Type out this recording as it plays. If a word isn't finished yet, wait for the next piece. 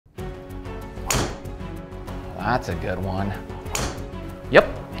That's a good one. Yep,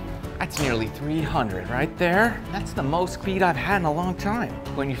 that's nearly 300 right there. That's the most speed I've had in a long time.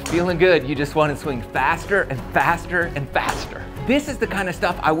 When you're feeling good, you just want to swing faster and faster and faster. This is the kind of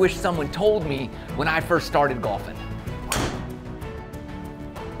stuff I wish someone told me when I first started golfing.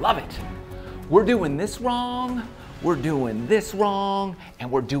 Love it. We're doing this wrong, we're doing this wrong,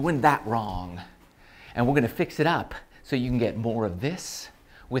 and we're doing that wrong. And we're gonna fix it up so you can get more of this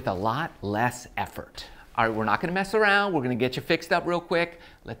with a lot less effort. All right, we're not gonna mess around. We're gonna get you fixed up real quick.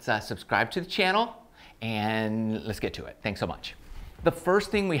 Let's subscribe to the channel and let's get to it. Thanks so much. The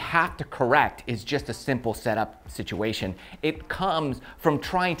first thing we have to correct is just a simple setup situation. It comes from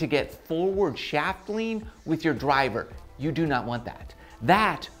trying to get forward shaft lean with your driver. You do not want that.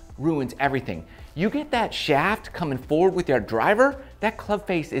 That ruins everything. You get that shaft coming forward with your driver, that club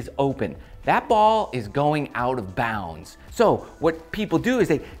face is open. That ball is going out of bounds. So what people do is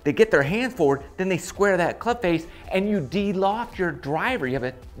they get their hands forward, then they square that club face and you de-loft your driver. You have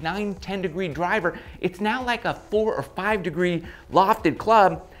a 9-10 degree driver. It's now like a 4 or 5 degree lofted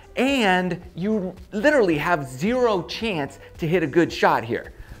club and you literally have zero chance to hit a good shot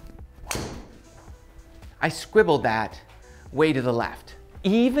here. I scribbled that way to the left.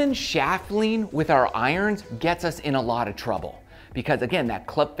 Even shaft lean with our irons gets us in a lot of trouble. Because again, that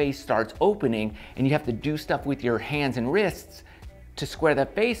club face starts opening and you have to do stuff with your hands and wrists to square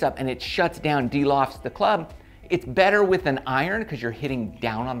that face up and it shuts down, de-lofts the club. It's better with an iron because you're hitting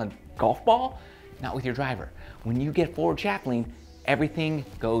down on the golf ball, not with your driver. When you get forward shaft lean, everything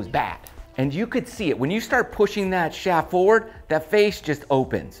goes bad. And you could see it. When you start pushing that shaft forward, that face just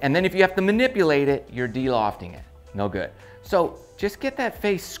opens. And then if you have to manipulate it, you're de-lofting it. No good. So just get that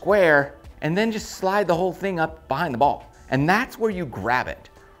face square and then just slide the whole thing up behind the ball. And that's where you grab it,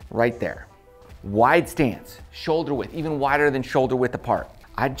 right there. Wide stance, shoulder width, even wider than shoulder width apart.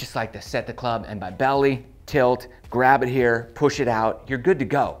 I'd just like to set the club and by belly, tilt, grab it here, push it out, you're good to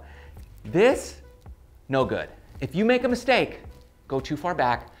go. This, no good. If you make a mistake, go too far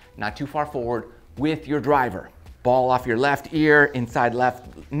back, not too far forward with your driver. Ball off your left ear, inside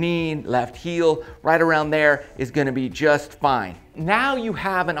left knee, left heel, right around there is gonna be just fine. Now you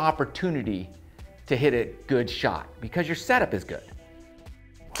have an opportunity to hit a good shot because your setup is good.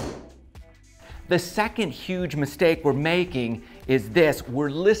 The second huge mistake we're making is this. We're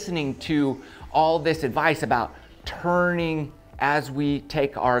listening to all this advice about turning as we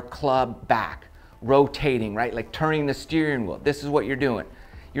take our club back, rotating, right? Like turning the steering wheel. This is what you're doing.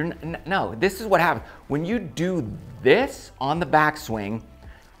 No, this is what happens. When you do this on the backswing,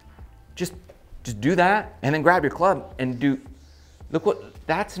 just do that and then grab your club and do, look what,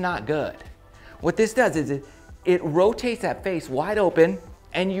 that's not good. What this does is it rotates that face wide open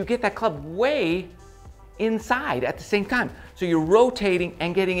and you get that club way inside at the same time. So you're rotating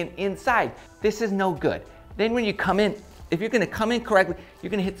and getting it inside. This is no good. Then when you come in, if you're gonna come in correctly,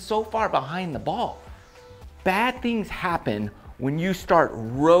 you're gonna hit so far behind the ball. Bad things happen when you start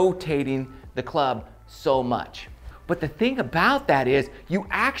rotating the club so much. But the thing about that is you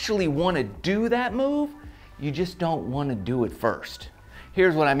actually wanna do that move, you just don't wanna do it first.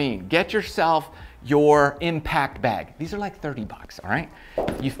 Here's what I mean. Get yourself your impact bag. These are like 30 bucks, all right?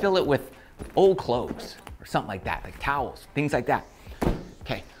 You fill it with old clothes or something like that, like towels, things like that.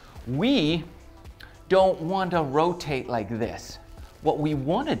 Okay, we don't want to rotate like this. What we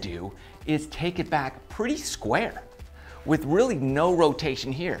want to do is take it back pretty square with really no rotation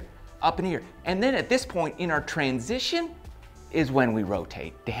here, up in here. And then at this point in our transition is when we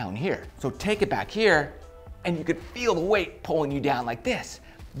rotate down here. So take it back here and you could feel the weight pulling you down like this.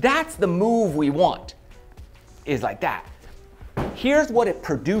 That's the move we want, is like that. Here's what it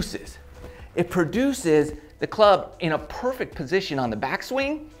produces. It produces the club in a perfect position on the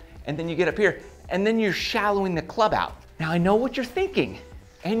backswing, and then you get up here, and then you're shallowing the club out. Now I know what you're thinking,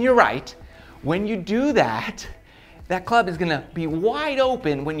 and you're right. When you do that, that club is gonna be wide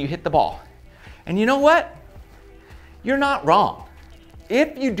open when you hit the ball. And you know what? You're not wrong.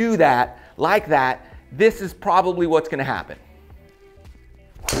 If you do that, like that, this is probably what's gonna happen.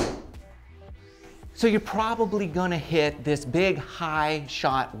 So you're probably gonna hit this big high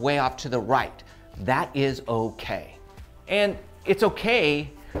shot way off to the right. That is okay. And it's okay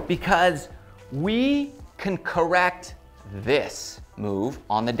because we can correct this move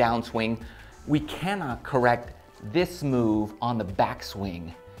on the downswing. We cannot correct this move on the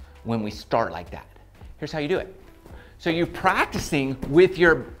backswing when we start like that. Here's how you do it. So you're practicing with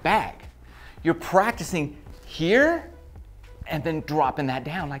your bag. You're practicing here and then dropping that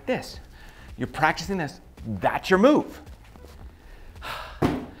down like this. You're practicing this, that's your move.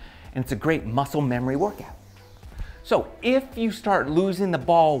 And it's a great muscle memory workout. So if you start losing the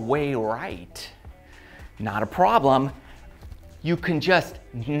ball way right, Not a problem. You can just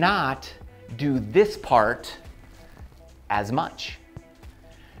not do this part as much.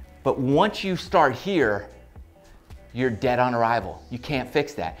 But once you start here, you're dead on arrival. You can't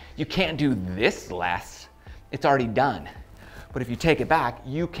fix that. You can't do this less. It's already done. But if you take it back,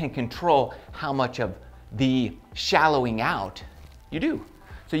 you can control how much of the shallowing out you do.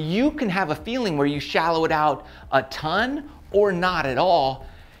 So you can have a feeling where you shallow it out a ton or not at all,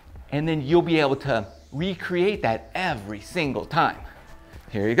 and then you'll be able to recreate that every single time.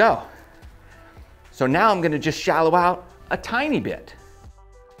 Here you go. So now I'm gonna just shallow out a tiny bit.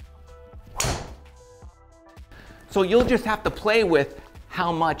 So you'll just have to play with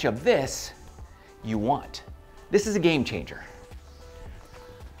how much of this you want. This is a game changer.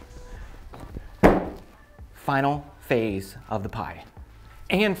 Final phase of the pie.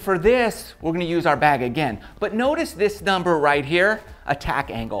 And for this, we're gonna use our bag again. But notice this number right here, attack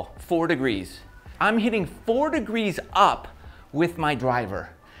angle, 4 degrees. I'm hitting 4 degrees up with my driver.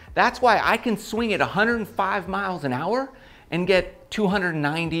 That's why I can swing at 105 miles an hour and get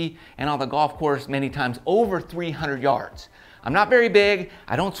 290, and on the golf course many times over 300 yards. I'm not very big,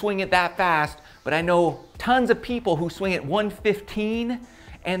 I don't swing it that fast, but I know tons of people who swing at 115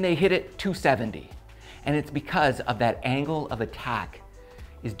 and they hit it 270. And it's because of that angle of attack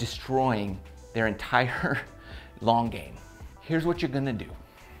is destroying their entire long game. Here's what you're gonna do.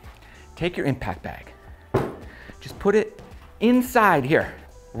 Take your impact bag, just put it inside here,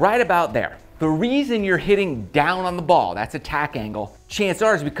 right about there. The reason you're hitting down on the ball, that's attack angle, chances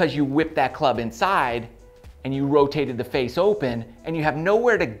are is because you whipped that club inside and you rotated the face open and you have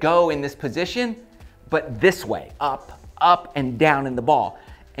nowhere to go in this position, but this way, up, up and down in the ball.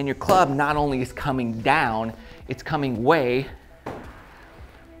 And your club not only is coming down, it's coming way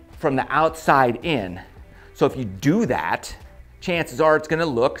from the outside in. So if you do that, chances are it's gonna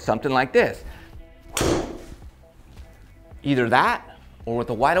look something like this. Either that, or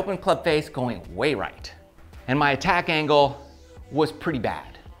with a wide open club face going way right. And my attack angle was pretty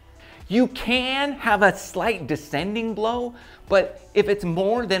bad. You can have a slight descending blow, but if it's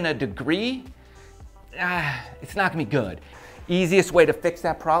more than a degree, it's not gonna be good. Easiest way to fix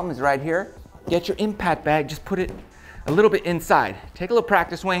that problem is right here. Get your impact bag, just put it a little bit inside. Take a little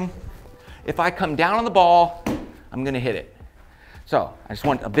practice swing. If I come down on the ball, I'm gonna hit it. So I just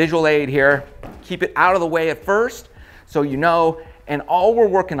want a visual aid here. Keep it out of the way at first, so you know, and all we're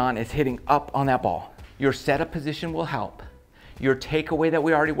working on is hitting up on that ball. Your setup position will help. Your takeaway that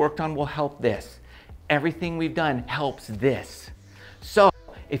we already worked on will help this. Everything we've done helps this. So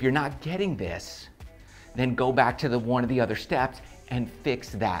if you're not getting this, then go back to one of the other steps and fix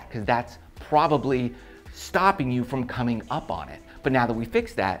that, because that's probably stopping you from coming up on it. But now that we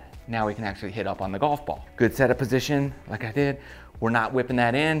fixed that, now we can actually hit up on the golf ball. Good setup position, like I did. We're not whipping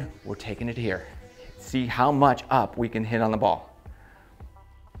that in, we're taking it here. See how much up we can hit on the ball.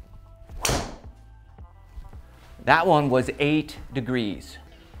 That one was 8 degrees.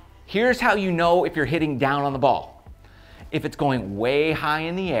 Here's how you know if you're hitting down on the ball. If it's going way high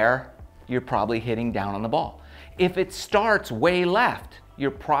in the air, you're probably hitting down on the ball. If it starts way left,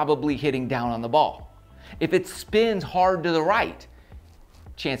 you're probably hitting down on the ball. If it spins hard to the right,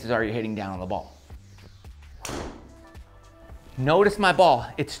 chances are you're hitting down on the ball. Notice my ball.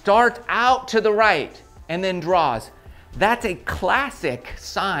 It starts out to the right and then draws. That's a classic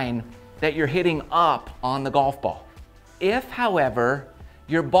sign that you're hitting up on the golf ball. If, however,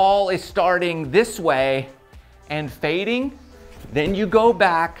 your ball is starting this way and fading, then you go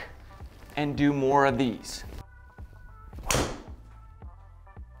back and do more of these.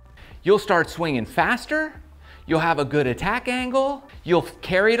 You'll start swinging faster, you'll have a good attack angle, you'll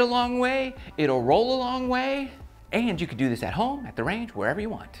carry it a long way, it'll roll a long way, and you can do this at home, at the range, wherever you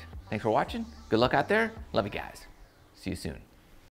want. Thanks for watching. Good luck out there. Love you guys. See you soon.